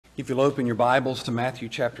If you'll open your Bibles to Matthew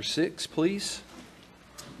chapter 6, please.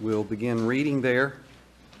 We'll begin reading there.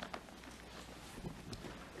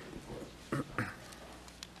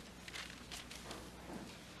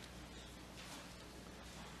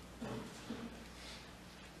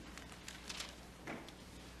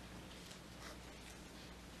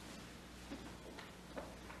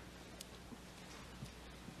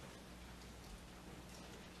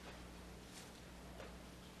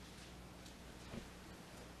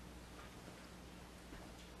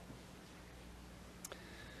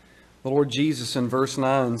 The Lord Jesus in verse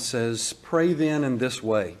 9 says, "Pray then in this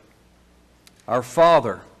way, Our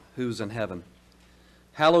Father who is in heaven,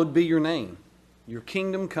 hallowed be your name. Your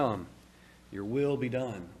kingdom come, your will be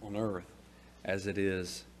done on earth as it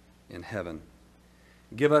is in heaven.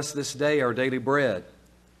 Give us this day our daily bread,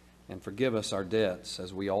 and forgive us our debts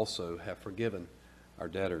as we also have forgiven our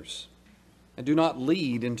debtors. And do not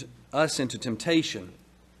lead us into temptation,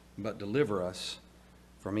 but deliver us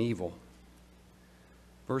from evil."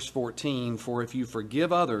 Verse 14, "For if you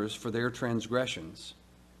forgive others for their transgressions,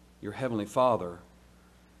 your heavenly Father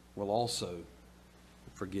will also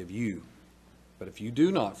forgive you. But if you do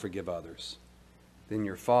not forgive others, then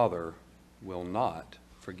your Father will not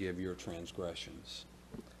forgive your transgressions."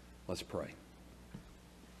 Let's pray.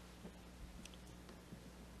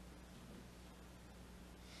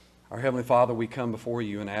 Our Heavenly Father, we come before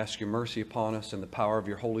you and ask your mercy upon us and the power of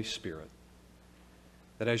your Holy Spirit,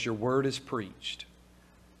 that as your word is preached,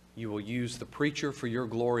 you will use the preacher for your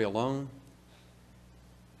glory alone,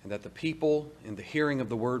 and that the people in the hearing of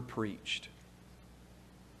the word preached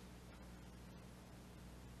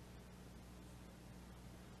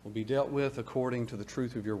will be dealt with according to the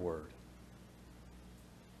truth of your word.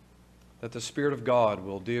 That the Spirit of God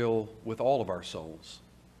will deal with all of our souls.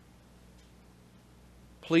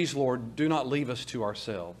 Please, Lord, do not leave us to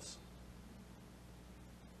ourselves.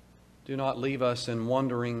 Do not leave us in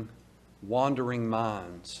wandering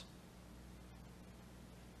minds.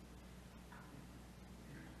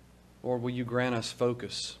 Lord, will you grant us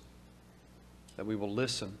focus, that we will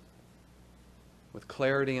listen with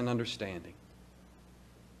clarity and understanding,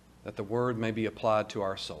 that the word may be applied to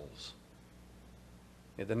our souls.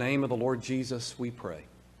 In the name of the Lord Jesus, we pray.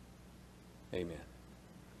 Amen.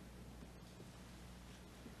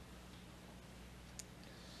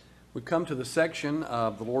 We've come to the section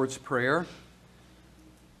of the Lord's Prayer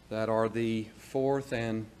that are the fourth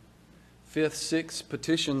and fifth, sixth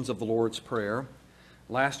petitions of the Lord's Prayer.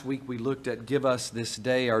 Last week we looked at "Give us this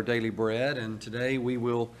day our daily bread," and today we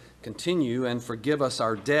will continue and "Forgive us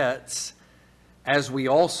our debts as we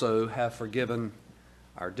also have forgiven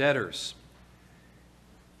our debtors."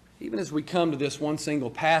 Even as we come to this one single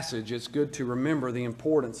passage, it's good to remember the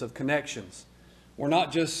importance of connections. We're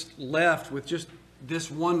not just left with just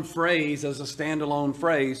this one phrase as a standalone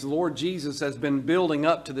phrase. The Lord Jesus has been building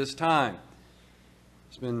up to this time.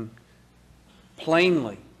 He's been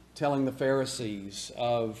plainly telling the Pharisees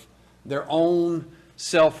of their own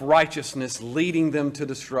self-righteousness leading them to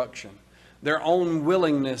destruction, their own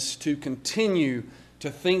willingness to continue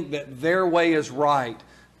to think that their way is right,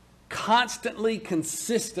 constantly,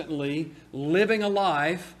 consistently living a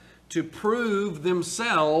life to prove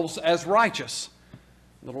themselves as righteous.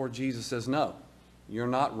 The Lord Jesus says, no, you're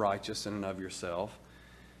not righteous in and of yourself.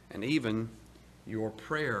 And even your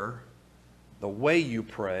prayer, the way you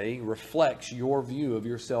pray, reflects your view of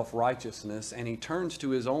your self-righteousness. And he turns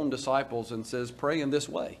to his own disciples and says, pray in this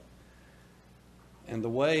way. And the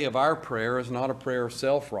way of our prayer is not a prayer of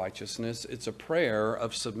self-righteousness. It's a prayer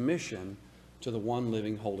of submission to the one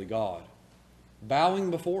living holy God.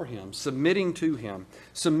 Bowing before him, submitting to him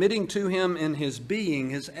in his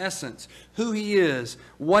being, his essence, who he is,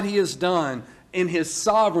 what he has done, in his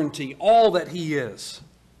sovereignty, all that he is.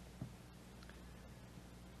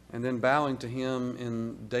 And then bowing to him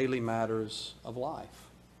in daily matters of life.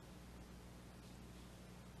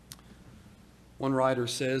 One writer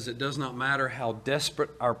says, it does not matter how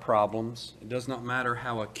desperate our problems, it does not matter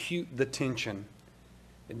how acute the tension,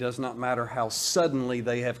 it does not matter how suddenly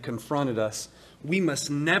they have confronted us, we must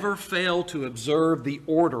never fail to observe the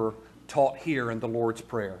order taught here in the Lord's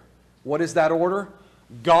Prayer. What is that order?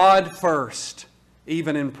 God first,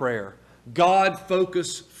 even in prayer. God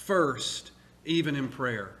focus first, even in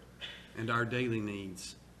prayer. And our daily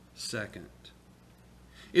needs second.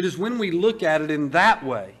 It is when we look at it in that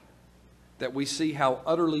way that we see how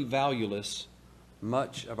utterly valueless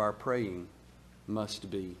much of our praying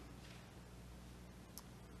must be.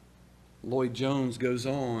 Lloyd Jones goes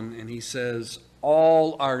on and he says,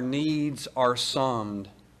 all our needs are summed.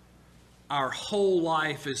 Our whole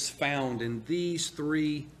life is found in these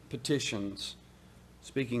three petitions,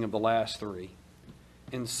 speaking of the last three.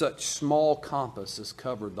 in such small compass has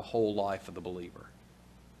covered the whole life of the believer.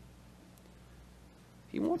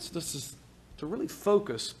 He wants us to really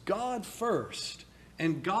focus God first,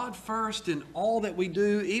 and God first in all that we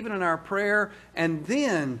do, even in our prayer, and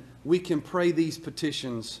then we can pray these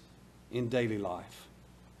petitions in daily life.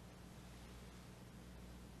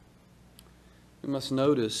 We must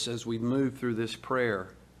notice as we move through this prayer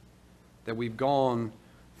that we've gone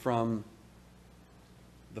from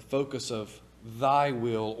the focus of Thy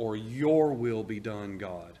will or Your will be done,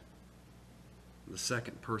 God, the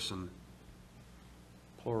second person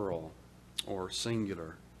plural or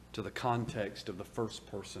singular, to the context of the first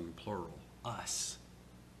person plural, us.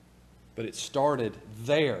 But it started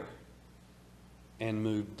there and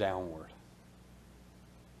moved downward.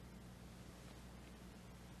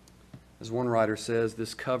 As one writer says,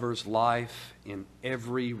 this covers life in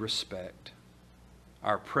every respect.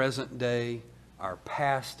 Our present day, our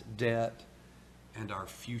past debt, and our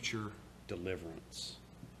future deliverance.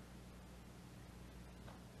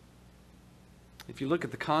 If you look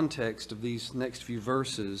at the context of these next few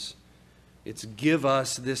verses, it's give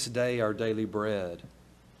us this day our daily bread.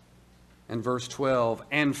 And verse 12,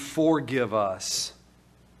 and forgive us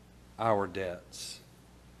our debts.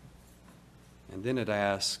 And then it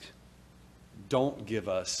asks, don't give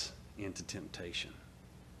us into temptation.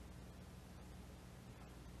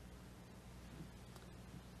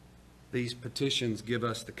 These petitions give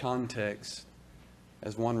us the context,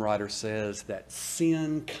 as one writer says, that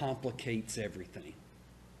sin complicates everything.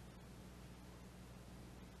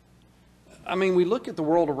 I mean, we look at the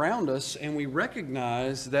world around us and we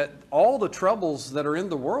recognize that all the troubles that are in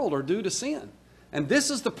the world are due to sin. And this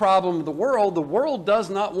is the problem of the world. The world does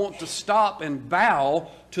not want to stop and bow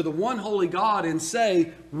to the one holy God and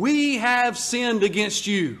say, we have sinned against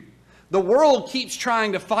you. The world keeps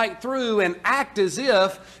trying to fight through and act as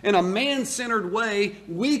if, in a man-centered way,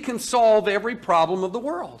 we can solve every problem of the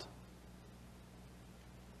world.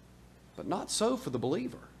 But not so for the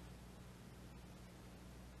believer.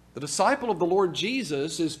 The disciple of the Lord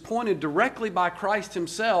Jesus is pointed directly by Christ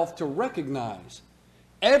Himself to recognize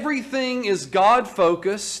everything is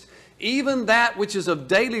God-focused, even that which is of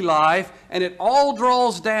daily life, and it all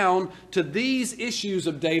draws down to these issues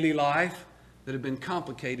of daily life that have been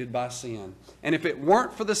complicated by sin. And if it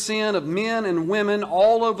weren't for the sin of men and women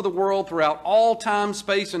all over the world throughout all time,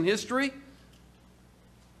 space, and history,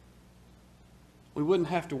 we wouldn't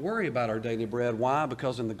have to worry about our daily bread. Why?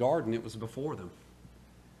 Because in the garden it was before them.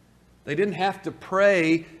 They didn't have to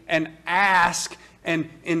pray and ask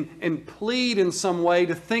and plead in some way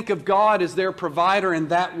to think of God as their provider in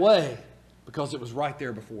that way, because it was right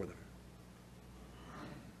there before them.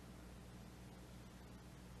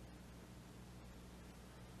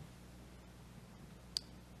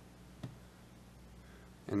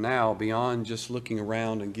 And now, beyond just looking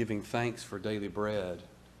around and giving thanks for daily bread,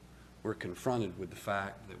 we're confronted with the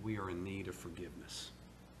fact that we are in need of forgiveness.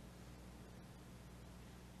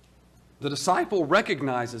 The disciple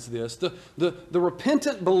recognizes this. The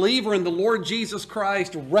repentant believer in the Lord Jesus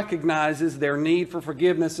Christ recognizes their need for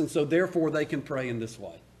forgiveness, and so therefore they can pray in this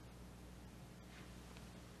way.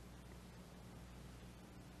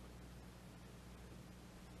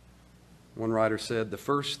 One writer said, the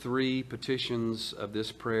first three petitions of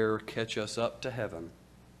this prayer catch us up to heaven.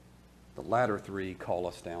 The latter three call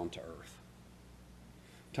us down to earth.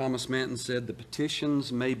 Thomas Manton said, the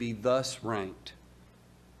petitions may be thus ranked.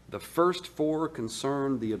 The first four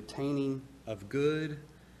concern the obtaining of good,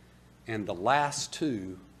 and the last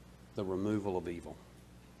two, the removal of evil.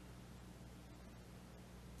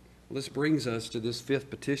 Well, this brings us to this fifth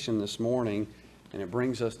petition this morning, and it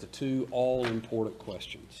brings us to two all-important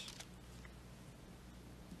questions.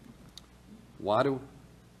 Why do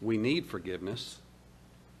we need forgiveness,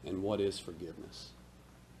 and what is forgiveness?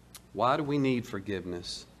 Why do we need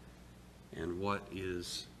forgiveness, and what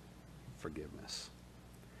is forgiveness?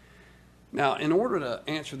 Now, in order to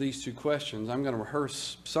answer these two questions, I'm going to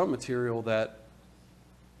rehearse some material that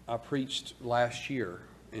I preached last year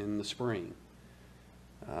in the spring.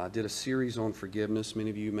 I did a series on forgiveness.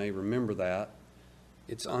 Many of you may remember that.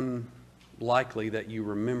 It's unlikely that you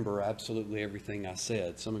remember absolutely everything I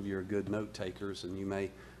said. Some of you are good note takers, and you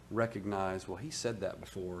may recognize, well, he said that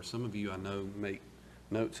before. Some of you, I know, make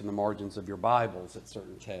notes in the margins of your Bibles at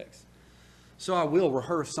certain texts. So I will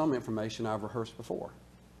rehearse some information I've rehearsed before.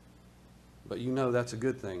 But you know that's a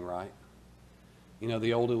good thing, right? You know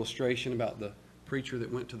the old illustration about the preacher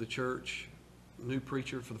that went to the church, new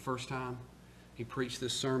preacher for the first time? He preached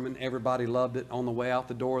this sermon. Everybody loved it. On the way out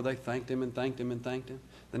the door, they thanked him and thanked him and thanked him.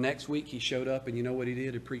 The next week, he showed up, and you know what he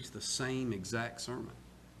did? He preached the same exact sermon.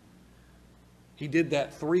 He did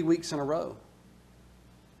that 3 weeks in a row.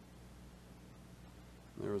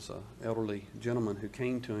 There was an elderly gentleman who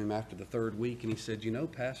came to him after the third week, and he said, "You know,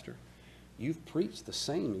 Pastor, you've preached the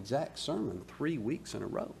same exact sermon 3 weeks in a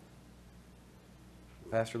row." The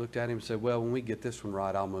pastor looked at him and said, "Well, when we get this one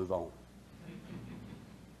right, I'll move on."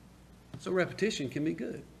 So repetition can be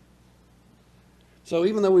good. So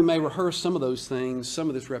even though we may rehearse some of those things, some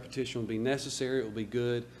of this repetition will be necessary, it will be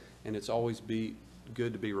good, and it's always be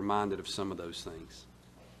good to be reminded of some of those things.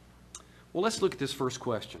 Well, let's look at this first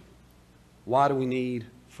question. Why do we need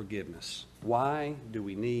forgiveness? Why do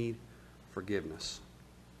we need forgiveness?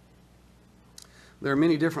 There are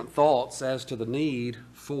many different thoughts as to the need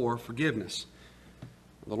for forgiveness.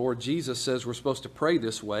 The Lord Jesus says we're supposed to pray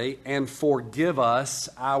this way, "and forgive us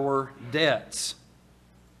our debts."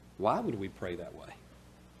 Why would we pray that way?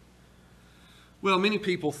 Well, many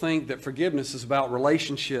people think that forgiveness is about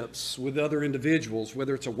relationships with other individuals,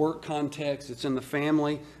 whether it's a work context, it's in the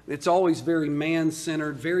family. It's always very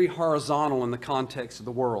man-centered, very horizontal in the context of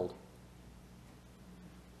the world.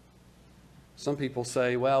 Some people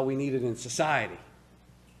say, well, we need it in society.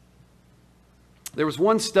 There was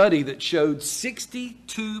one study that showed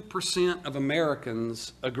 62% of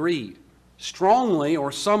Americans agreed, strongly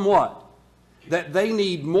or somewhat, that they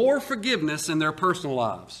need more forgiveness in their personal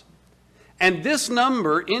lives. And this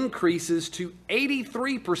number increases to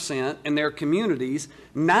 83% in their communities,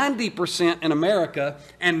 90% in America,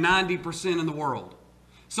 and 90% in the world.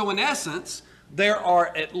 So in essence, there are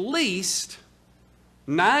at least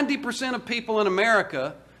 90% of people in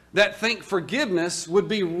America that think forgiveness would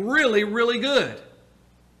be really, really good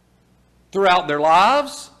throughout their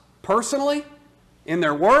lives, personally, in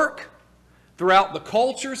their work, throughout the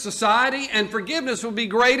culture, society, and forgiveness would be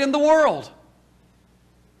great in the world.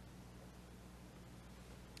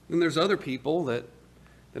 And there's other people that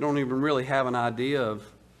they don't even really have an idea of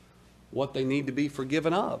what they need to be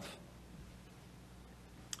forgiven of.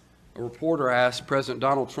 A reporter asked President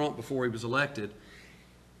Donald Trump before he was elected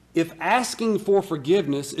if asking for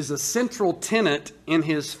forgiveness is a central tenet in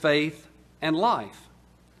his faith and life.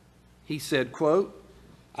 He said, quote,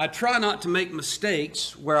 "I try not to make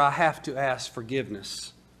mistakes where I have to ask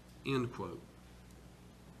forgiveness," end quote.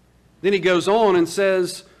 Then he goes on and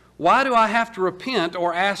says, "Why do I have to repent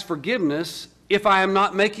or ask forgiveness if I am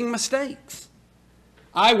not making mistakes?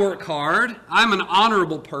 I work hard. I'm an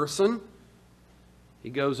honorable person." He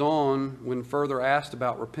goes on, when further asked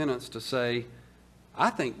about repentance, to say,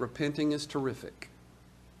 "I think repenting is terrific."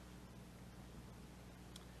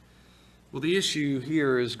 Well, the issue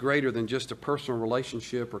here is greater than just a personal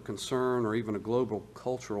relationship or concern or even a global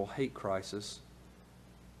cultural hate crisis.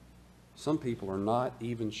 Some people are not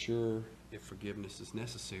even sure if forgiveness is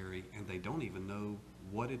necessary, and they don't even know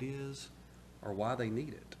what it is or why they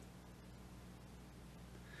need it.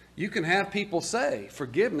 You can have people say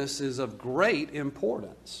forgiveness is of great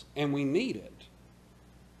importance and we need it,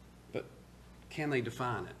 but can they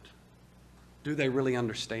define it? Do they really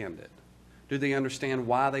understand it? Do they understand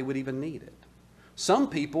why they would even need it? Some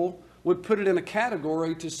people would put it in a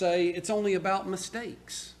category to say it's only about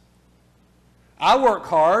mistakes. I work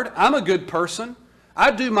hard. I'm a good person. I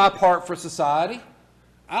do my part for society.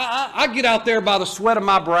 I get out there by the sweat of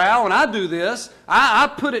my brow and I do this. I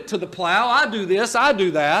put it to the plow. I do this. I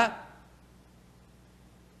do that.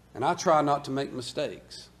 And I try not to make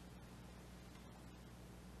mistakes.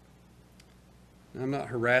 Now, I'm not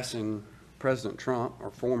harassing President Trump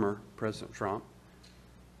or former President Trump,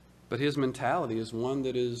 but his mentality is one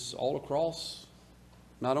that is all across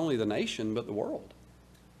not only the nation but the world.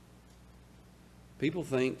 People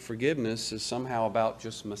think forgiveness is somehow about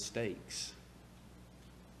just mistakes.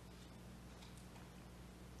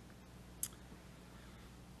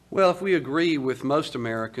 Well, if we agree with most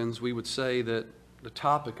Americans, we would say that the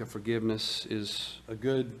topic of forgiveness is a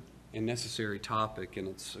good and necessary topic, and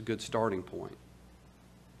it's a good starting point.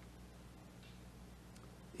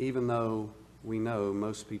 Even though we know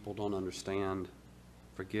most people don't understand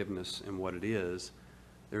forgiveness and what it is,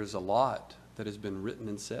 there's a lot that has been written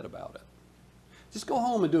and said about it. Just go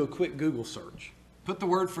home and do a quick Google search. Put the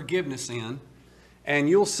word forgiveness in, and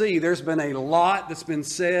you'll see there's been a lot that's been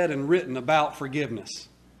said and written about forgiveness.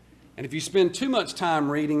 And if you spend too much time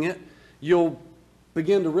reading it, you'll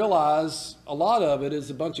begin to realize a lot of it is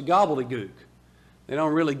a bunch of gobbledygook. They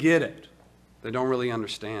don't really get it. They don't really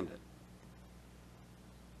understand it.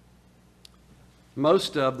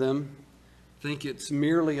 Most of them think it's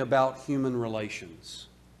merely about human relations.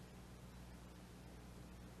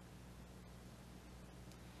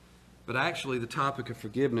 But actually, the topic of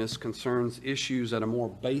forgiveness concerns issues at a more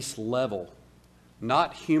base level.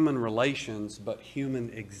 Not human relations, but human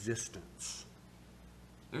existence.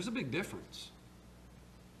 There's a big difference.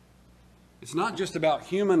 It's not just about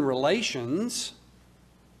human relations,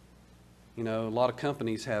 You know, a lot of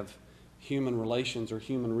companies have human relations or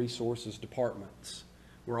human resources departments.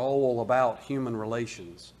 We're all about human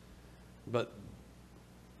relations. But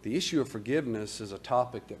the issue of forgiveness is a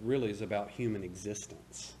topic that really is about human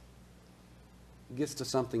existence. It gets to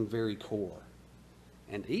something very core.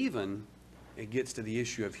 And even it gets to the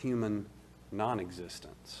issue of human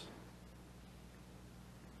non-existence.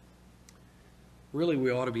 Really, we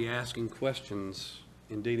ought to be asking questions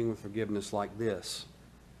in dealing with forgiveness like this.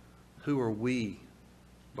 Who are we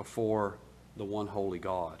before the one holy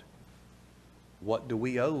God? What do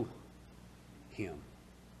we owe Him?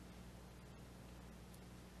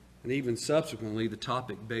 And even subsequently, the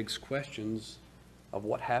topic begs questions of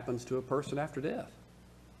what happens to a person after death.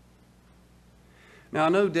 Now, I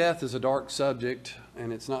know death is a dark subject,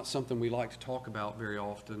 and it's not something we like to talk about very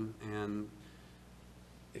often. And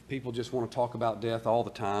if people just want to talk about death all the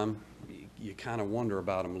time, you kind of wonder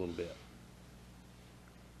about them a little bit.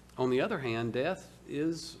 On the other hand, death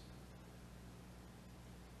is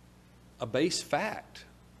a base fact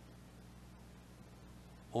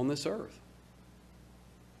on this earth.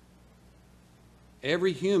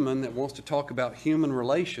 Every human that wants to talk about human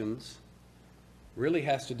relations really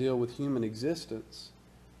has to deal with human existence.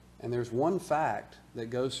 And there's one fact that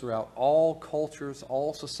goes throughout all cultures,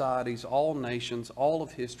 all societies, all nations, all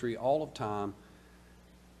of history, all of time.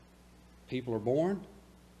 People are born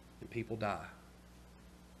and people die.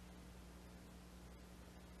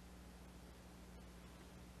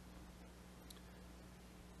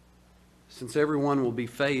 Since everyone will be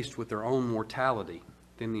faced with their own mortality,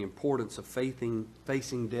 then the importance of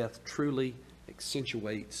facing death truly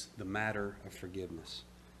accentuates the matter of forgiveness.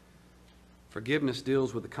 Forgiveness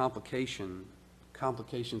deals with the complications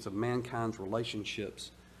of mankind's relationships,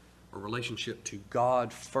 or relationship to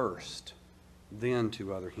God first, then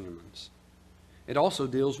to other humans. It also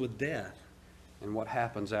deals with death and what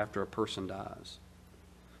happens after a person dies.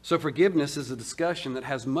 So forgiveness is a discussion that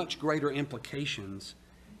has much greater implications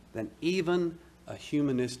than even a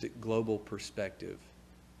humanistic global perspective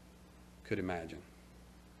could imagine.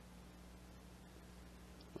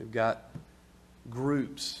 We've got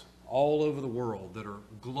groups all over the world that are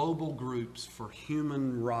global groups for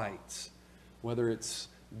human rights, whether it's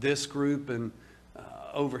this group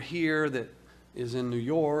over here that is in New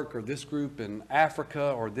York, or this group in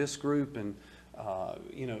Africa, or this group in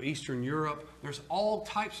Eastern Europe. There's all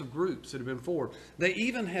types of groups that have been formed. They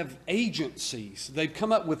even have agencies. They've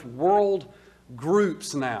come up with world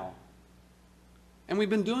groups now. And we've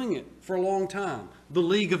been doing it for a long time. The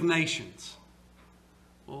League of Nations.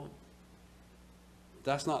 Well,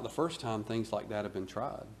 that's not the first time things like that have been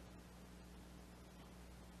tried.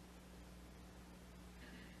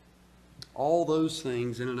 All those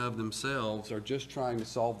things in and of themselves are just trying to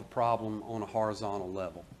solve the problem on a horizontal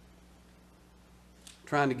level.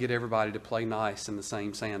 Trying to get everybody to play nice in the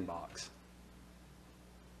same sandbox.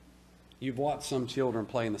 You've watched some children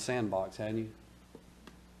play in the sandbox, haven't you?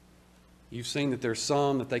 You've seen that there's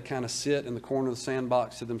some that they kind of sit in the corner of the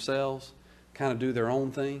sandbox to themselves, kind of do their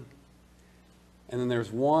own thing. And then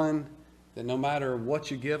there's one that no matter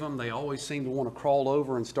what you give them, they always seem to want to crawl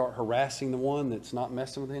over and start harassing the one that's not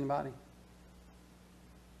messing with anybody.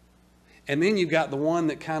 And then you've got the one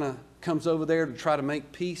that kind of comes over there to try to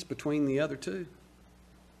make peace between the other two.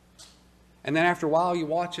 And then after a while you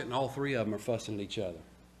watch it and all three of them are fussing at each other.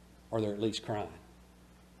 Or they're at least crying.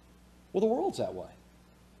 Well, the world's that way.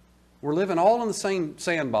 We're living all in the same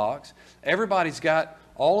sandbox. Everybody's got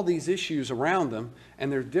all of these issues around them,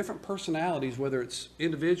 and there's different personalities, whether it's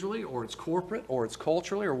individually or it's corporate or it's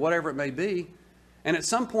culturally or whatever it may be. And at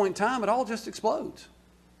some point in time, it all just explodes.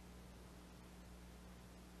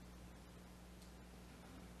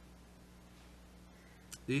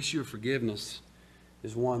 The issue of forgiveness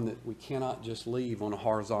is one that we cannot just leave on a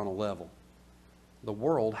horizontal level. The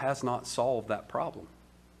world has not solved that problem.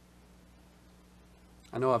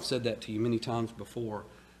 I know I've said that to you many times before,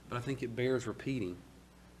 but I think it bears repeating.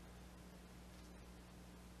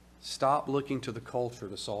 Stop looking to the culture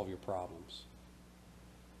to solve your problems.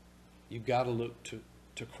 You've got to look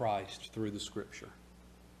to Christ through the Scripture.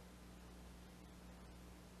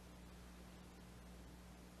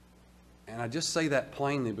 And I just say that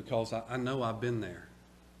plainly because I know I've been there.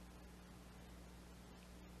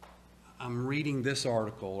 I'm reading this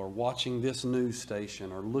article or watching this news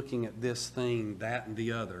station or looking at this thing, that, and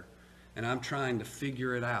the other, and I'm trying to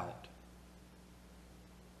figure it out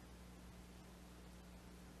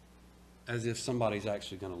as if somebody's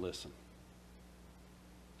actually going to listen.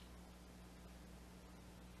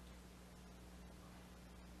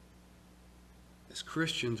 As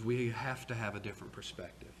Christians, we have to have a different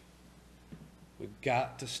perspective. We've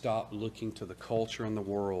got to stop looking to the culture and the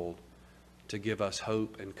world to give us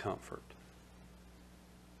hope and comfort.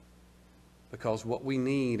 Because what we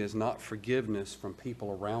need is not forgiveness from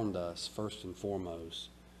people around us, first and foremost.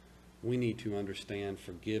 We need to understand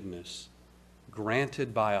forgiveness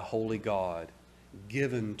granted by a holy God,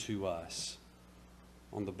 given to us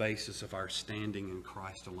on the basis of our standing in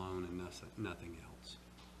Christ alone and nothing else.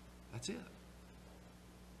 That's it.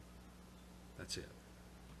 That's it.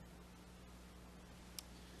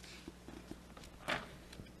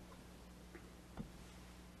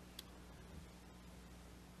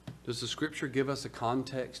 Does the Scripture give us a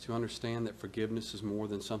context to understand that forgiveness is more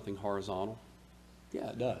than something horizontal?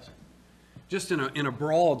 Yeah, it does. Just in a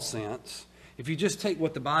broad sense, if you just take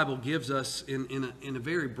what the Bible gives us in a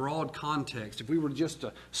very broad context, if we were just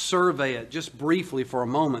to survey it just briefly for a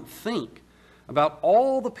moment, think about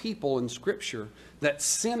all the people in Scripture that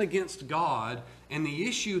sin against God and the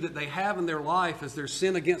issue that they have in their life is their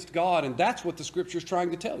sin against God, and that's what the Scripture is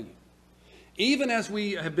trying to tell you. Even as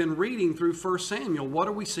we have been reading through 1 Samuel, what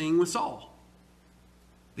are we seeing with Saul?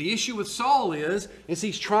 The issue with Saul is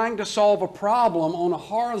he's trying to solve a problem on a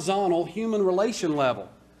horizontal human relation level.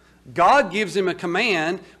 God gives him a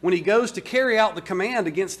command. When he goes to carry out the command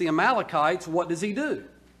against the Amalekites, what does he do?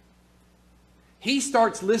 He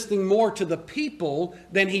starts listening more to the people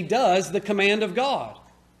than he does the command of God.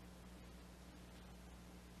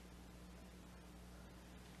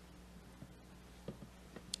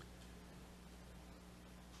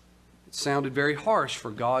 It sounded very harsh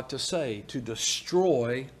for God to say to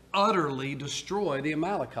destroy, utterly destroy the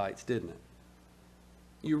Amalekites, didn't it?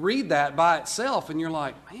 You read that by itself and you're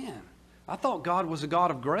like, man, I thought God was a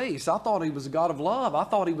God of grace. I thought He was a God of love. I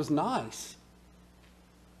thought He was nice.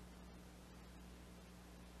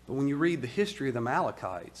 But when you read the history of the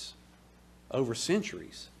Amalekites over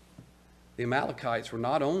centuries, the Amalekites were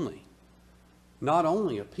not only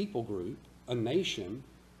a people group, a nation,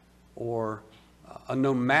 or a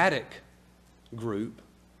nomadic group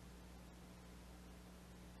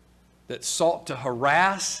that sought to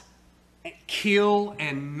harass, kill,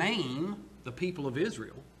 and maim the people of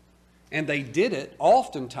Israel. And they did it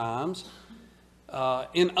oftentimes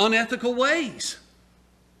in unethical ways.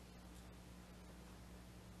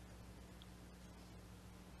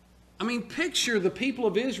 I mean, picture the people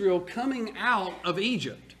of Israel coming out of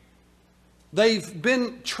Egypt. They've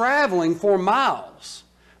been traveling for miles.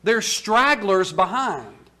 They're stragglers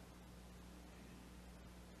behind.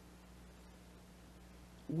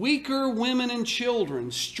 Weaker women and children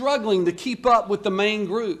struggling to keep up with the main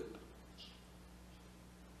group.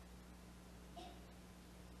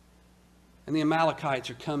 And the Amalekites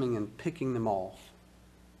are coming and picking them off,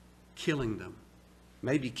 killing them,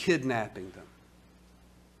 maybe kidnapping them.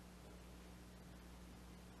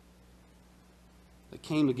 They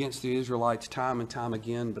came against the Israelites time and time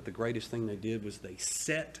again, but the greatest thing they did was they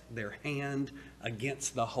set their hand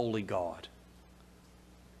against the holy God.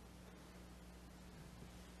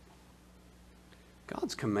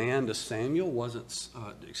 God's command to Samuel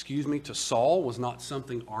to Saul was not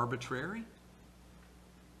something arbitrary.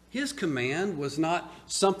 His command was not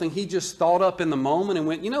something he just thought up in the moment and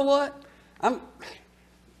went, you know what? I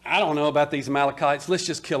don't know about these Amalekites. Let's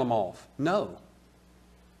just kill them off. No.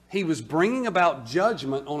 He was bringing about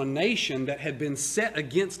judgment on a nation that had been set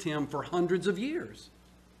against him for hundreds of years.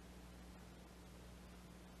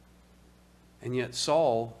 And yet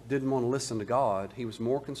Saul didn't want to listen to God. He was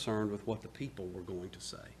more concerned with what the people were going to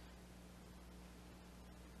say.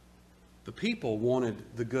 The people wanted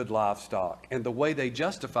the good livestock. And the way they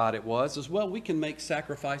justified it was, well, we can make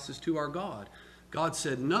sacrifices to our God. God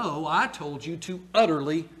said, no, I told you to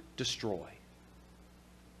utterly destroy.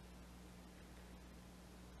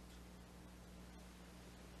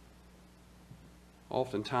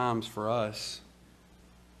 Oftentimes for us,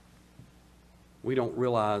 we don't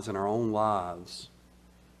realize in our own lives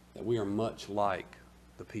that we are much like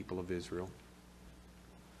the people of Israel.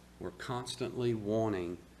 We're constantly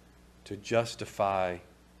wanting to justify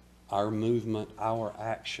our movement, our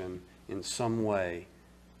action in some way,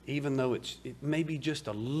 even though it may be just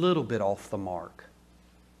a little bit off the mark,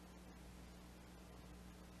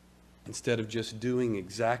 instead of just doing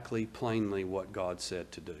exactly plainly what God said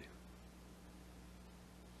to do.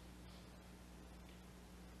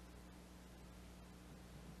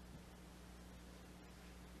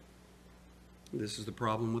 This is the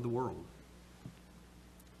problem with the world.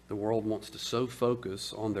 The world wants to so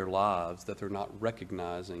focus on their lives that they're not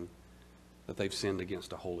recognizing that they've sinned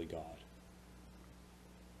against a holy God.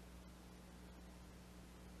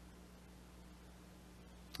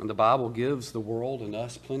 And the Bible gives the world and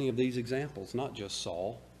us plenty of these examples, not just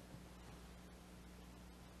Saul.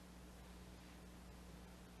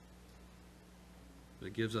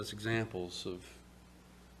 It gives us examples of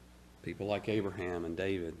people like Abraham and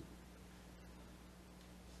David.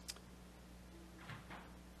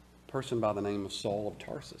 A person by the name of Saul of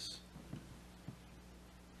Tarsus.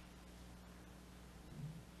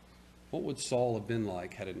 What would Saul have been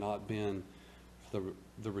like had it not been the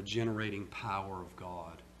regenerating power of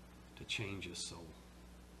God to change his soul?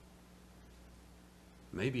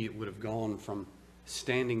 Maybe it would have gone from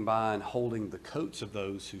standing by and holding the coats of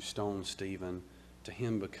those who stoned Stephen to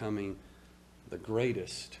him becoming the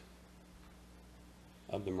greatest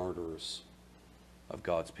of the murderers of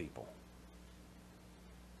God's people.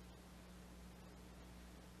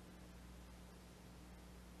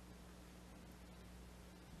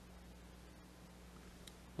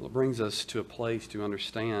 Well, it brings us to a place to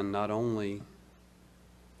understand not only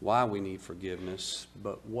why we need forgiveness,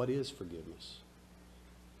 but what is forgiveness.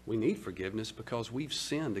 We need forgiveness because we've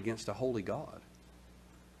sinned against a holy God.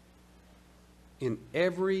 In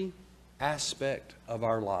every aspect of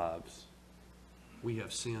our lives, we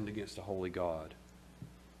have sinned against a holy God.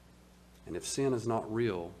 And if sin is not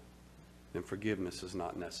real, then forgiveness is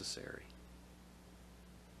not necessary.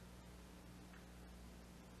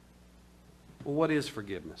 Well, what is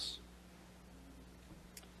forgiveness?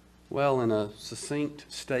 Well, in a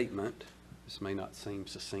succinct statement, this may not seem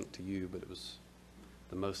succinct to you, but it was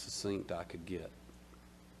the most succinct I could get.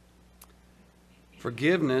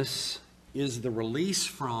 Forgiveness is the release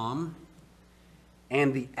from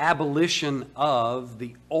and the abolition of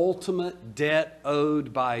the ultimate debt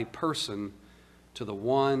owed by a person to the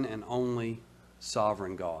one and only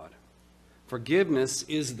sovereign God. Forgiveness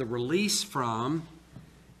is the release from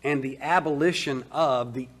and the abolition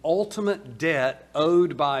of the ultimate debt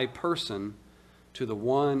owed by a person to the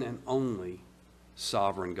one and only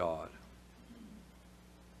sovereign God.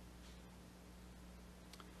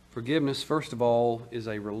 Forgiveness, first of all, is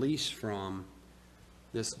a release from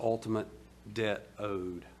this ultimate debt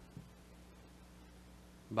owed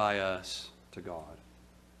by us to God.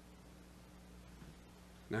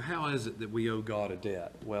 Now, how is it that we owe God a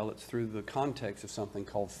debt? Well, it's through the context of something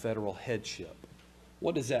called federal headship.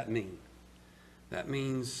 What does that mean? That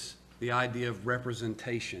means the idea of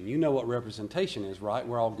representation. You know what representation is, right?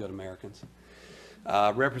 We're all good Americans.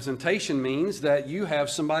 Representation means that you have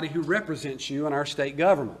somebody who represents you in our state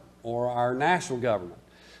government or our national government.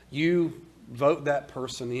 You vote that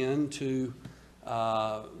person into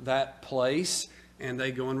that place, and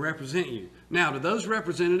they go and represent you. Now, do those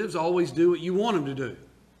representatives always do what you want them to do?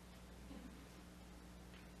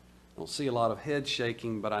 I don't see a lot of head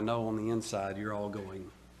shaking, but I know on the inside you're all going,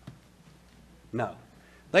 no.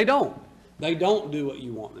 They don't. They don't do what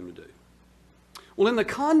you want them to do. Well, in the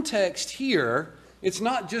context here, it's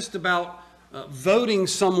not just about voting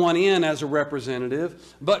someone in as a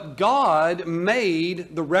representative, but God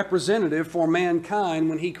made the representative for mankind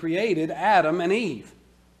when He created Adam and Eve.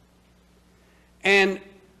 And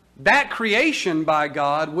that creation by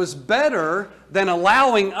God was better than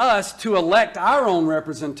allowing us to elect our own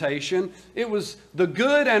representation. It was the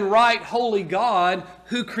good and right holy God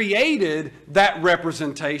who created that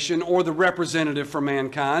representation or the representative for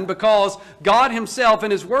mankind, because God Himself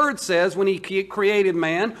in His Word says when He created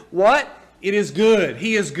man, what? It is good.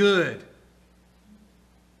 He is good.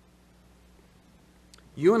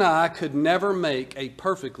 You and I could never make a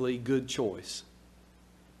perfectly good choice.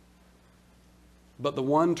 But the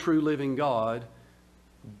one true living God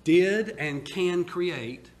did and can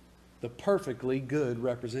create the perfectly good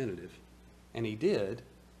representative. And He did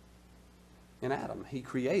in Adam. He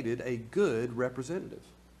created a good representative.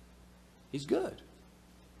 He's good.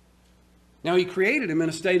 Now, He created him in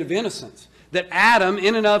a state of innocence. That Adam,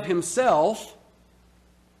 in and of himself,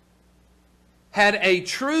 had a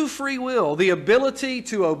true free will, the ability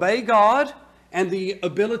to obey God and the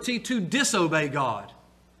ability to disobey God.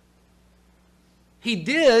 He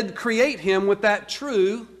did create him with that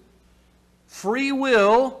true free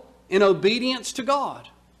will in obedience to God.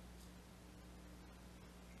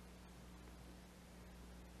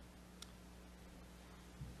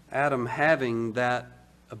 Adam, having that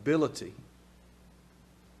ability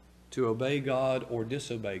to obey God or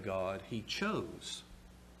disobey God, he chose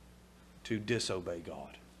to disobey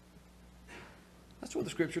God. That's what the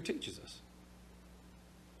Scripture teaches us.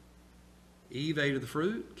 Eve ate of the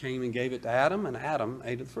fruit, came and gave it to Adam, and Adam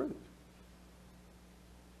ate of the fruit.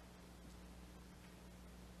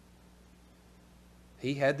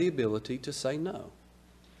 He had the ability to say no.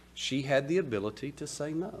 She had the ability to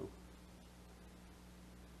say no.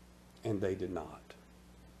 And they did not.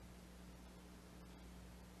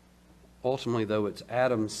 Ultimately, though, it's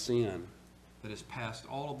Adam's sin that has passed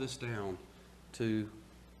all of this down to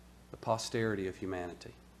the posterity of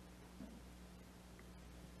humanity.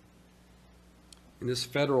 in this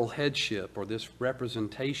federal headship or this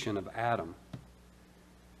representation of Adam,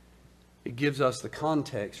 it gives us the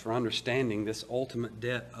context for understanding this ultimate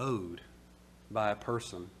debt owed by a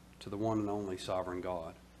person to the one and only sovereign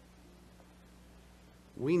God.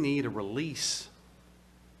 We need a release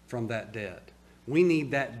from that debt. We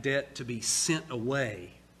need that debt to be sent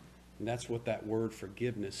away. And that's what that word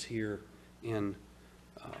forgiveness here in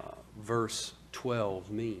verse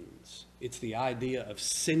 12 means. It's the idea of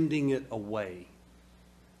sending it away.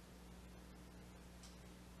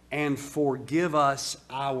 And forgive us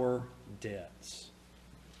our debts.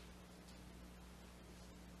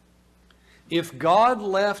 If God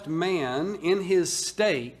left man in his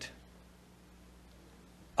state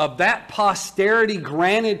of that posterity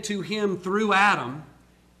granted to him through Adam,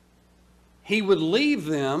 he would leave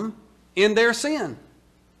them in their sin.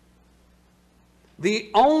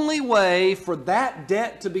 The only way for that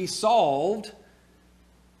debt to be solved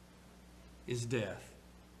is death.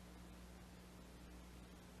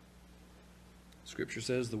 Scripture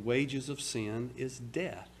says the wages of sin is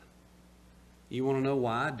death. You want to know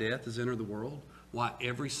why death has entered the world? Why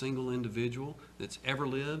every single individual that's ever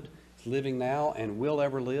lived, is living now, and will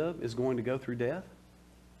ever live is going to go through death?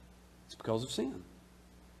 It's because of sin.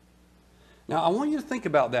 Now, I want you to think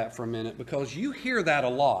about that for a minute, because you hear that a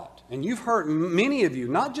lot. And you've heard, many of you,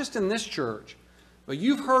 not just in this church, but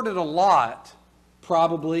you've heard it a lot,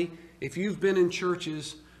 probably, if you've been in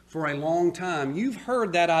churches for a long time. You've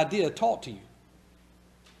heard that idea taught to you.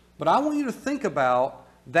 But I want you to think about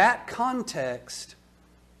that context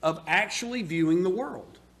of actually viewing the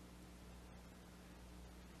world.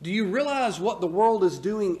 Do you realize what the world is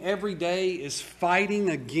doing every day is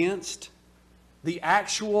fighting against the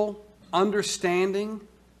actual understanding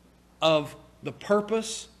of the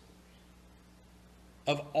purpose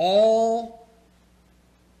of all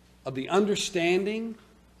of the understanding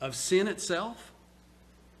of sin itself?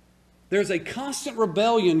 There's a constant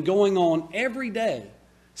rebellion going on every day,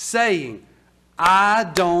 saying, I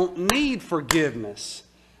don't need forgiveness.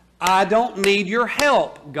 I don't need your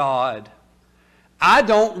help, God. I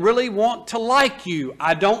don't really want to like you.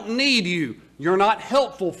 I don't need you. You're not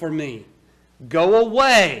helpful for me. Go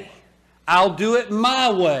away. I'll do it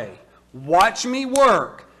my way. Watch me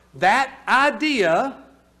work. That idea,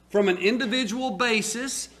 from an individual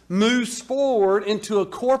basis, moves forward into a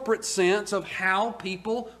corporate sense of how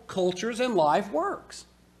people, cultures, and life works.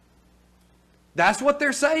 That's what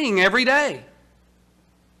they're saying every day.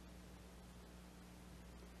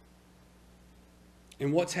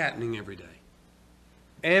 And what's happening every day?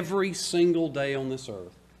 Every single day on this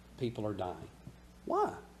earth, people are dying.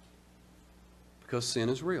 Why? Because sin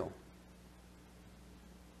is real.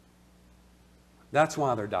 That's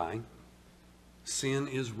why they're dying. Sin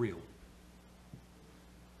is real.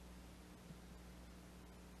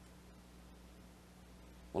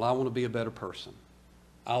 Well, I want to be a better person.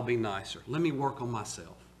 I'll be nicer. Let me work on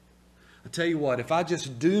myself. I tell you what, if I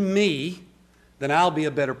just do me, then I'll be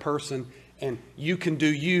a better person, and you can do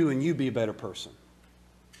you and you be a better person.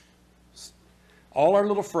 All our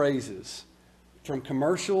little phrases, from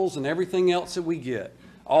commercials and everything else that we get,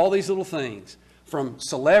 all these little things, from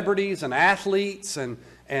celebrities and athletes and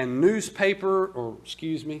newspaper, or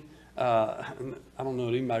excuse me, I don't know if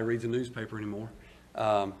anybody reads a newspaper anymore,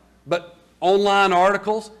 but online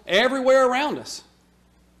articles everywhere around us.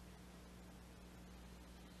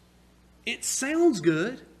 It sounds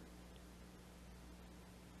good,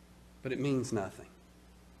 but it means nothing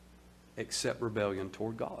except rebellion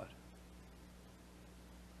toward God.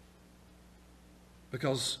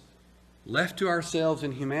 Because left to ourselves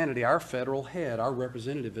in humanity, our federal head, our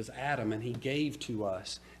representative is Adam, and he gave to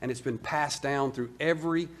us. And it's been passed down through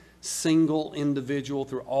every single individual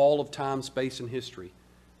through all of time, space, and history.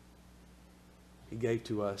 He gave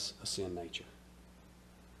to us a sin nature.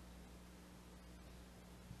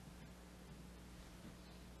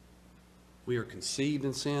 We are conceived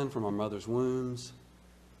in sin from our mother's wombs.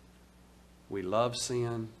 We love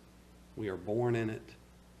sin. We are born in it.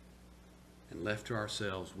 And left to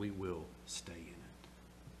ourselves, we will stay in it.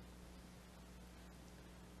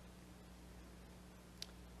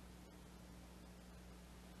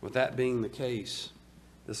 With that being the case,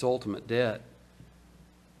 this ultimate debt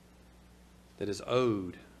that is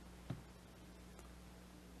owed,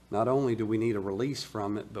 not only do we need a release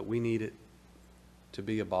from it, but we need it to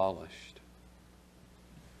be abolished.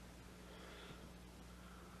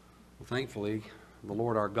 Well, thankfully, the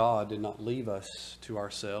Lord our God did not leave us to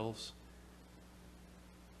ourselves.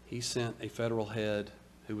 He sent a federal head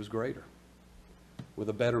who was greater, with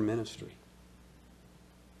a better ministry.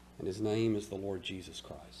 And his name is the Lord Jesus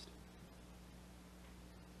Christ.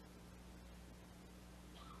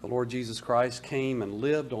 The Lord Jesus Christ came and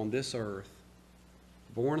lived on this earth,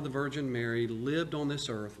 born of the Virgin Mary, lived on this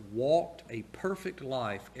earth, walked a perfect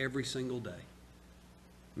life every single day,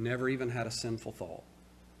 never even had a sinful thought.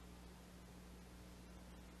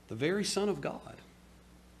 The very Son of God,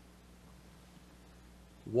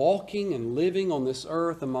 walking and living on this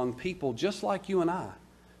earth among people just like you and I,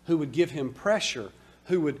 who would give him pressure,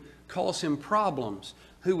 who would cause him problems,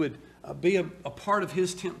 who would be a part of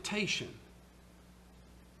his temptation.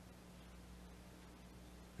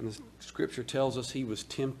 And the Scripture tells us he was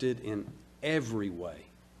tempted in every way.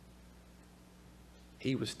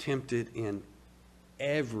 He was tempted in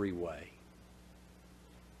every way.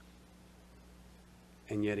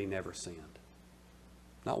 And yet he never sinned.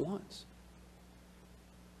 Not once.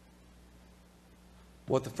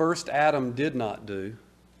 What the first Adam did not do,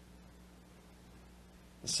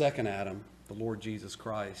 the second Adam, the Lord Jesus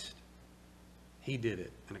Christ, he did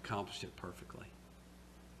it and accomplished it perfectly.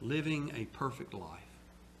 Living a perfect life.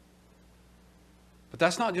 But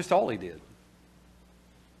that's not just all he did.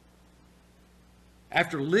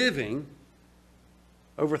 After living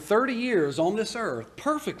over 30 years on this earth,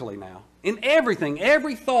 perfectly now, in everything,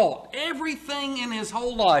 every thought, everything in his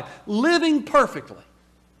whole life, living perfectly,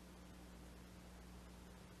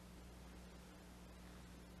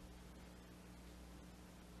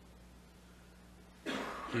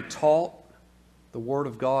 he taught the Word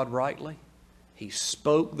of God rightly. He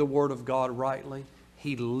spoke the Word of God rightly.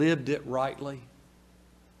 He lived it rightly.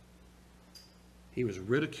 He was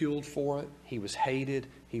ridiculed for it. He was hated.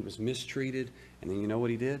 He was mistreated. And then you know what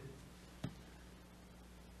he did?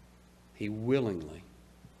 He willingly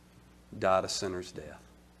died a sinner's death.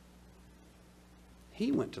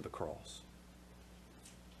 He went to the cross.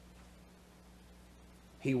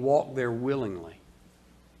 He walked there willingly.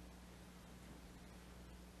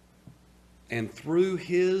 And through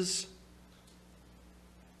his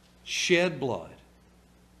shed blood,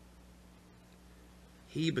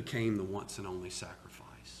 he became the once and only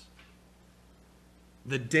sacrifice.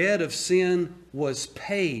 The debt of sin was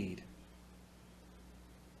paid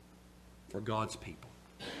for God's people,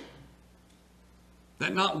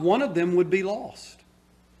 that not one of them would be lost.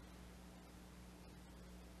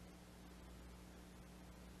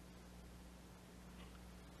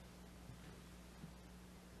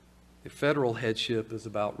 If federal headship is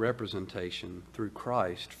about representation, through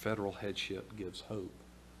Christ, federal headship gives hope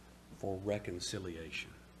for reconciliation.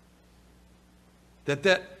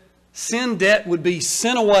 That sin debt would be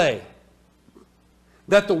sent away.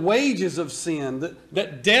 That the wages of sin,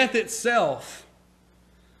 that death itself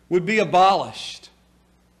would be abolished.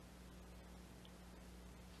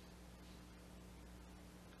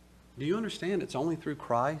 Do you understand it's only through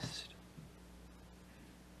Christ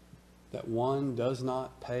that one does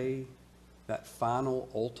not pay that final,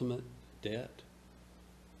 ultimate debt?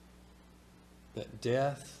 That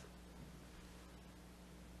death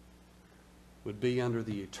would be under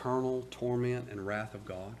the eternal torment and wrath of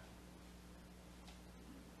God?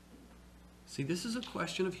 See, this is a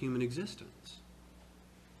question of human existence.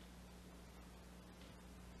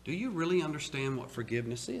 Do you really understand what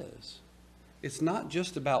forgiveness is? It's not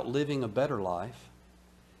just about living a better life.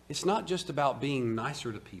 It's not just about being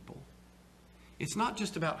nicer to people. It's not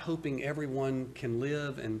just about hoping everyone can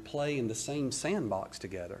live and play in the same sandbox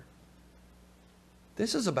together.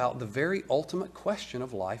 This is about the very ultimate question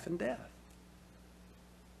of life and death.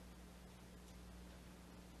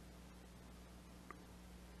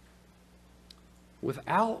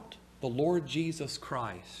 Without the Lord Jesus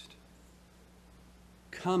Christ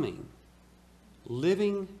coming,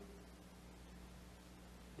 living,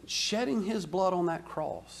 and shedding his blood on that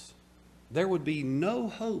cross, there would be no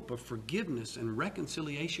hope of forgiveness and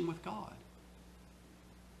reconciliation with God.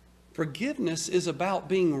 Forgiveness is about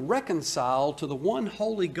being reconciled to the one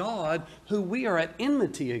holy God who we are at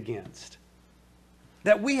enmity against,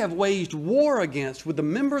 that we have waged war against with the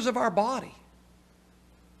members of our body.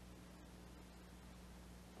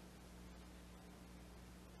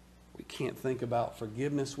 Can't think about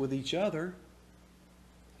forgiveness with each other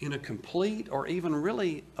in a complete or even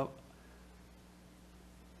really a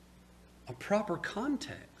proper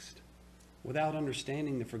context without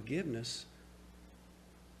understanding the forgiveness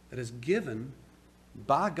that is given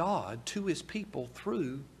by God to his people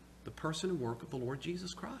through the person and work of the Lord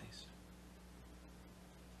Jesus Christ.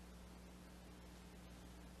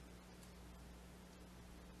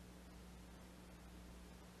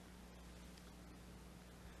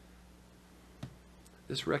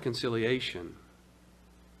 This reconciliation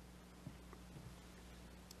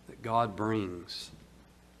that God brings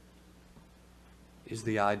is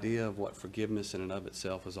the idea of what forgiveness in and of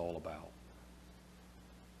itself is all about.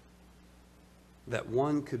 that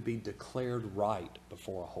one could be declared right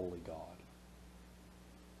before a holy God.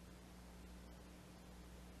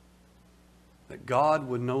 That God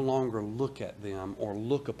would no longer look at them or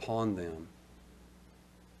look upon them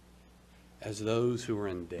as those who are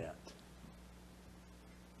in debt.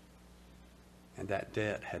 And that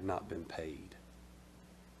debt had not been paid.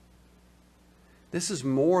 This is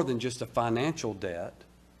more than just a financial debt.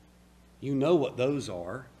 You know what those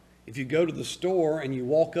are. If you go to the store and you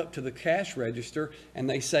walk up to the cash register and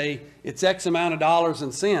they say it's X amount of dollars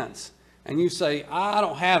and cents, and you say, I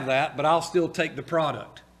don't have that, but I'll still take the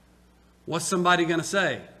product. What's somebody going to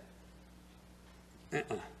say?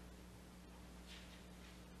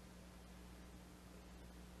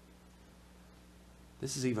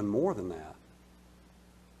 This is even more than that.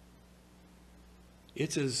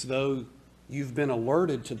 It's as though you've been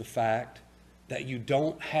alerted to the fact that you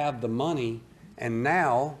don't have the money, and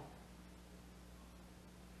now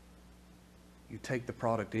you take the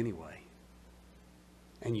product anyway.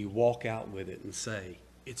 And you walk out with it and say,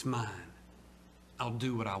 it's mine. I'll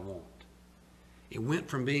do what I want. It went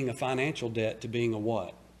from being a financial debt to being a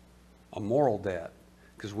what? A moral debt.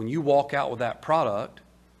 Because when you walk out with that product,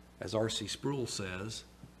 as R.C. Sproul says,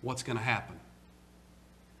 what's going to happen?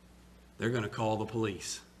 They're going to call the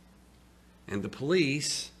police. And the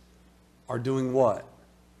police are doing what?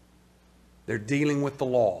 They're dealing with the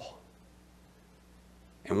law.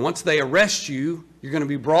 And once they arrest you, you're going to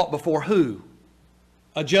be brought before who?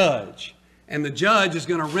 A judge. And the judge is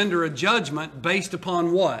going to render a judgment based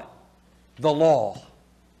upon what? The law.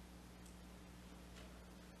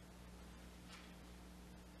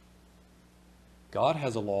 God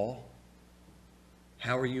has a law.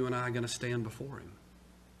 How are you and I going to stand before Him?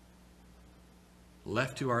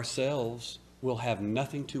 Left to ourselves, we'll have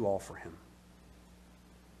nothing to offer Him.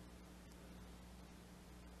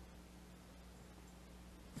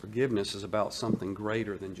 Forgiveness is about something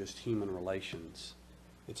greater than just human relations.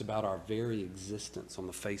 It's about our very existence on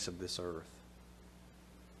the face of this earth.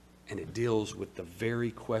 And it deals with the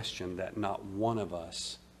very question that not one of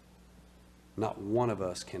us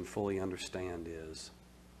can fully understand, is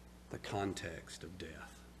the context of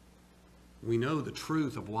death. We know the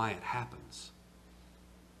truth of why it happens,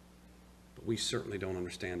 but we certainly don't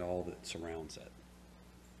understand all that surrounds it.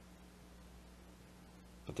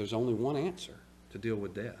 But there's only one answer to deal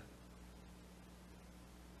with death.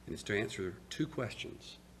 And it's to answer two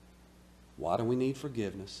questions. Why do we need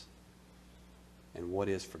forgiveness? And what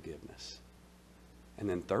is forgiveness? And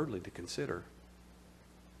then thirdly, to consider,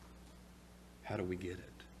 how do we get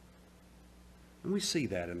it? And we see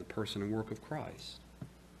that in the person and work of Christ.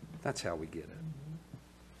 That's how we get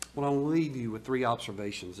it. Well, I'll leave you with three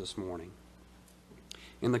observations this morning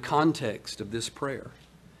in the context of this prayer.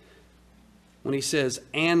 When he says,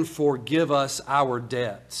 and forgive us our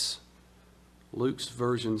debts. Luke's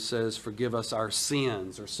version says, forgive us our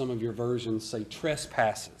sins, or some of your versions say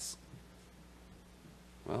trespasses.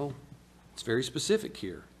 Well, it's very specific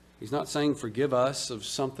here. He's not saying forgive us of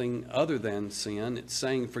something other than sin. It's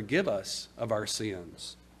saying forgive us of our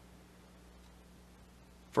sins.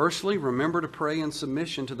 Firstly, remember to pray in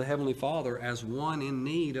submission to the Heavenly Father as one in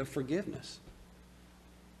need of forgiveness.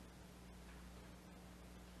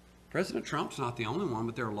 President Trump's not the only one,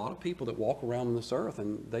 but there are a lot of people that walk around this earth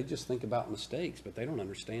and they just think about mistakes, but they don't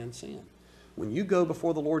understand sin. When you go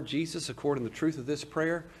before the Lord Jesus according to the truth of this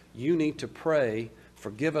prayer, you need to pray,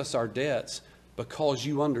 forgive us our debts, because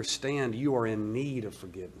you understand you are in need of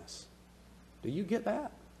forgiveness. Do you get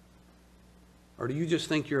that? Or do you just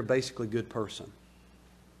think you're a basically good person?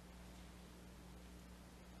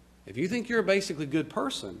 If you think you're a basically good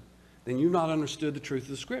person, then you've not understood the truth of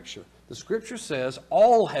the Scripture. The Scripture says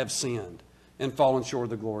all have sinned and fallen short of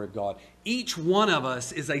the glory of God. Each one of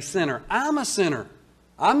us is a sinner. I'm a sinner.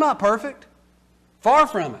 I'm not perfect. Far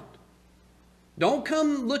from it. Don't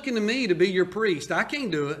come looking to me to be your priest. I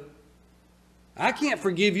can't do it. I can't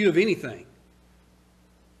forgive you of anything.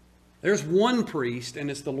 There's one priest, and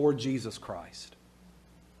it's the Lord Jesus Christ.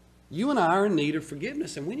 You and I are in need of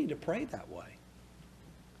forgiveness, and we need to pray that way.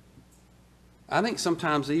 I think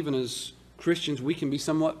sometimes even as Christians, we can be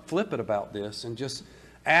somewhat flippant about this and just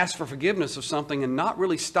ask for forgiveness of something and not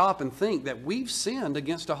really stop and think that we've sinned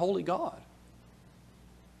against a holy God.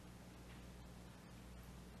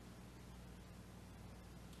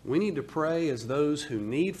 We need to pray as those who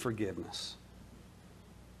need forgiveness.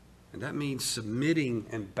 And that means submitting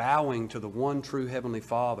and bowing to the one true Heavenly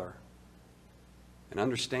Father and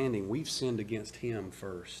understanding we've sinned against Him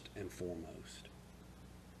first and foremost.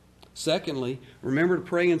 Secondly, remember to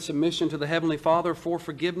pray in submission to the Heavenly Father for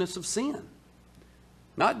forgiveness of sin.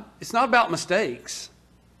 It's not about mistakes.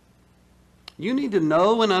 You need to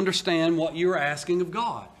know and understand what you're asking of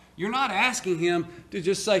God. You're not asking Him to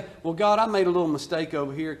just say, well, God, I made a little mistake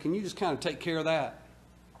over here. Can you just kind of take care of that?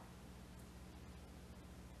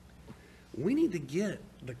 We need to get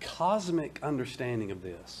the cosmic understanding of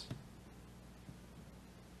this.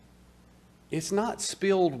 It's not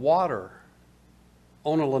spilled water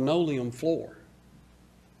on a linoleum floor.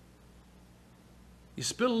 You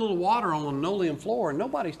spill a little water on a linoleum floor and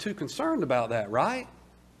nobody's too concerned about that, right?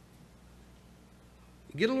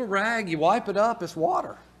 You get a little rag, you wipe it up, it's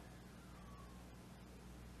water.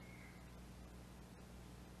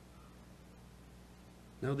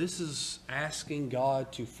 No, this is asking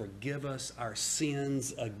God to forgive us our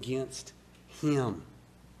sins against Him.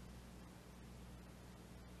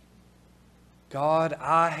 God,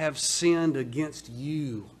 I have sinned against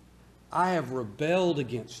you. I have rebelled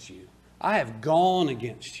against you. I have gone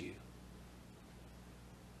against you.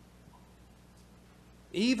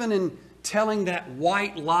 Even in telling that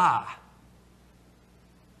white lie,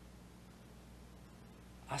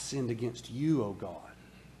 I sinned against you, O God,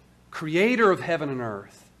 Creator of heaven and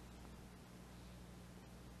earth.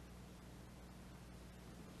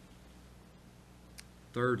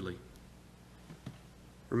 Thirdly,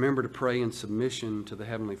 remember to pray in submission to the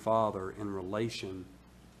Heavenly Father in relation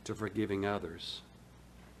to forgiving others.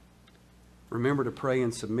 Remember to pray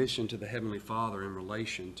in submission to the Heavenly Father in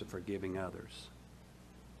relation to forgiving others.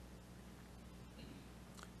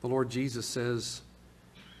 The Lord Jesus says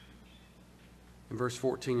in verse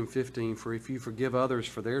 14 and 15, "For if you forgive others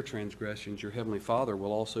for their transgressions, your Heavenly Father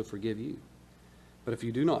will also forgive you. But if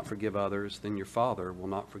you do not forgive others, then your Father will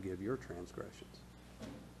not forgive your transgressions."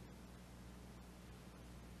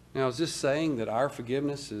 Now, is this saying that our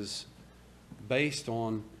forgiveness is based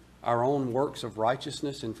on our own works of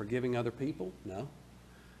righteousness in forgiving other people? No.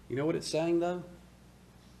 You know what it's saying, though?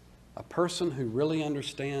 A person who really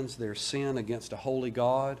understands their sin against a holy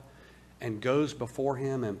God and goes before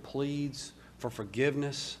Him and pleads for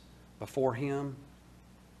forgiveness before Him,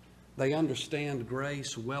 they understand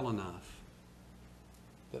grace well enough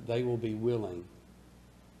that they will be willing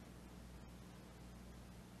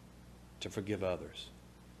to forgive others.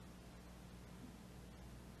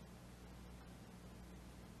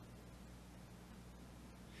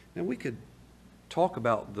 Now, we could talk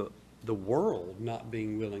about the world not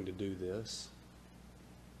being willing to do this.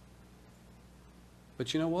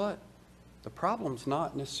 But you know what? The problem's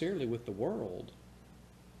not necessarily with the world,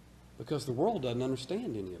 because the world doesn't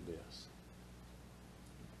understand any of this.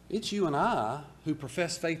 It's you and I who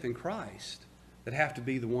profess faith in Christ that have to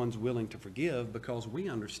be the ones willing to forgive, because we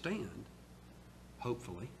understand,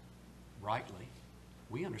 hopefully, rightly,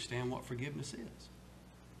 we understand what forgiveness is.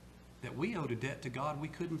 That we owed a debt to God we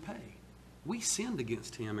couldn't pay. We sinned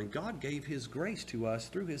against Him, and God gave His grace to us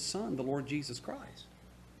through His Son, the Lord Jesus Christ.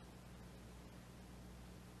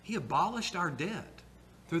 He abolished our debt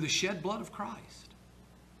through the shed blood of Christ.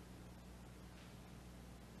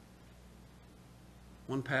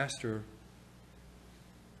 One pastor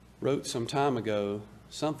wrote some time ago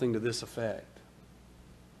something to this effect.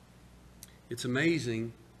 It's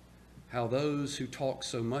amazing how those who talk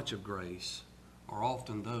so much of grace are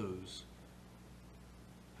often those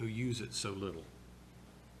who use it so little.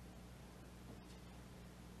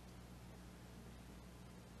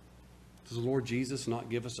 Does the Lord Jesus not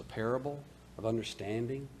give us a parable of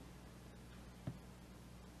understanding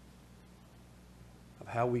of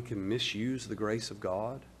how we can misuse the grace of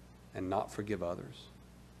God and not forgive others?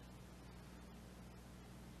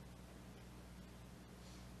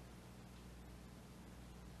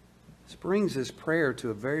 This brings this prayer to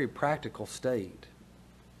a very practical state.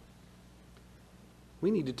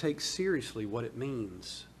 We need to take seriously what it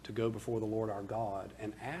means to go before the Lord our God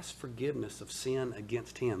and ask forgiveness of sin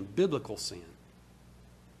against Him, biblical sin.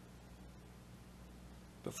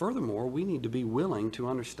 But furthermore, we need to be willing to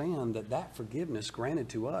understand that that forgiveness granted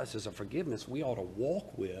to us is a forgiveness we ought to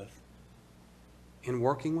walk with in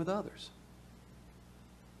working with others.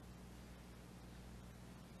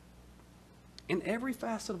 In every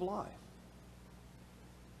facet of life.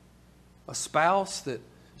 A spouse that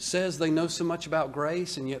says they know so much about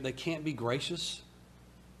grace and yet they can't be gracious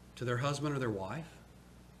to their husband or their wife.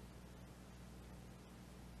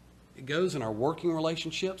 It goes in our working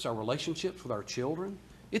relationships, our relationships with our children.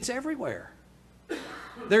 It's everywhere.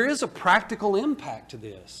 There is a practical impact to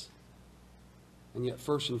this. And yet,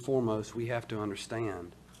 first and foremost, we have to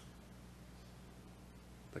understand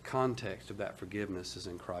the context of that forgiveness is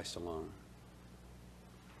in Christ alone.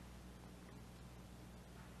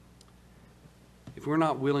 If we're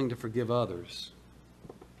not willing to forgive others,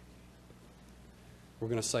 we're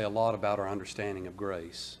going to say a lot about our understanding of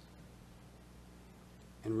grace.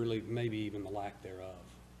 and really maybe even the lack thereof.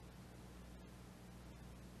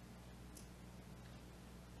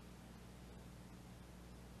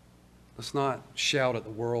 Let's not shout at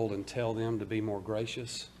the world and tell them to be more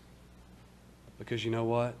gracious, because you know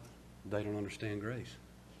what? They don't understand grace.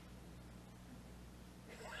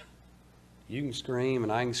 You can scream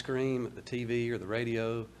and I can scream at the TV or the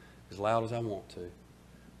radio as loud as I want to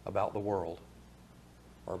about the world,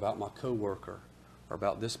 or about my coworker, or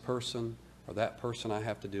about this person or that person I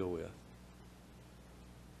have to deal with.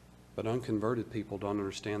 But unconverted people don't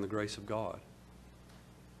understand the grace of God.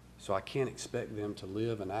 So I can't expect them to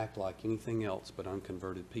live and act like anything else but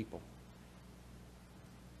unconverted people.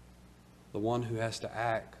 The one who has to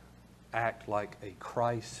act like a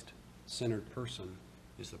Christ-centered person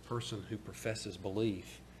is the person who professes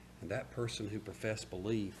belief. And that person who professes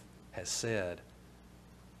belief has said,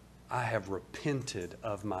 I have repented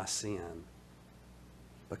of my sin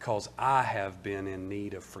because I have been in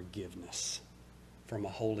need of forgiveness from a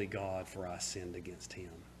holy God, for I sinned against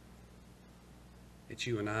him. It's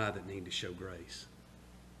you and I that need to show grace.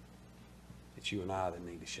 It's you and I that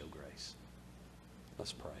need to show grace.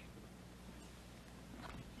 Let's pray.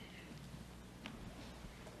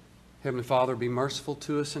 Heavenly Father, be merciful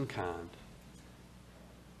to us and kind,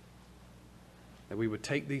 that we would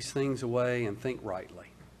take these things away and think rightly.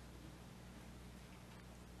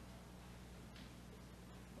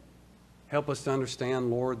 Help us to understand,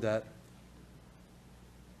 Lord, that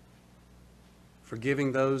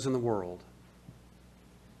forgiving those in the world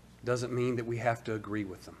doesn't mean that we have to agree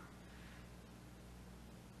with them.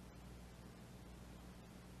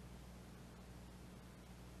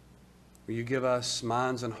 Will you give us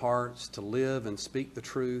minds and hearts to live and speak the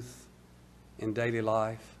truth in daily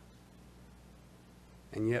life?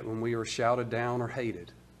 And yet when we are shouted down or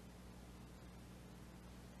hated,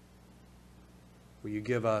 will you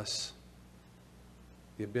give us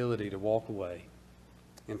the ability to walk away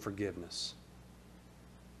in forgiveness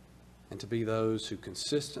and to be those who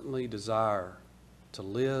consistently desire to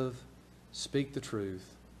live, speak the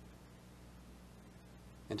truth,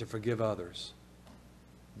 and to forgive others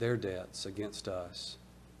their debts against us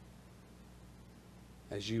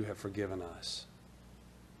as you have forgiven us.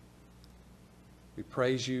 We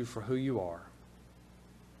praise you for who you are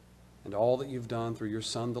and all that you've done through your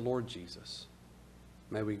Son, the Lord Jesus.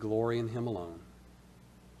 May we glory in him alone.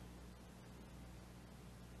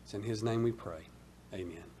 It's in his name we pray.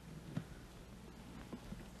 Amen.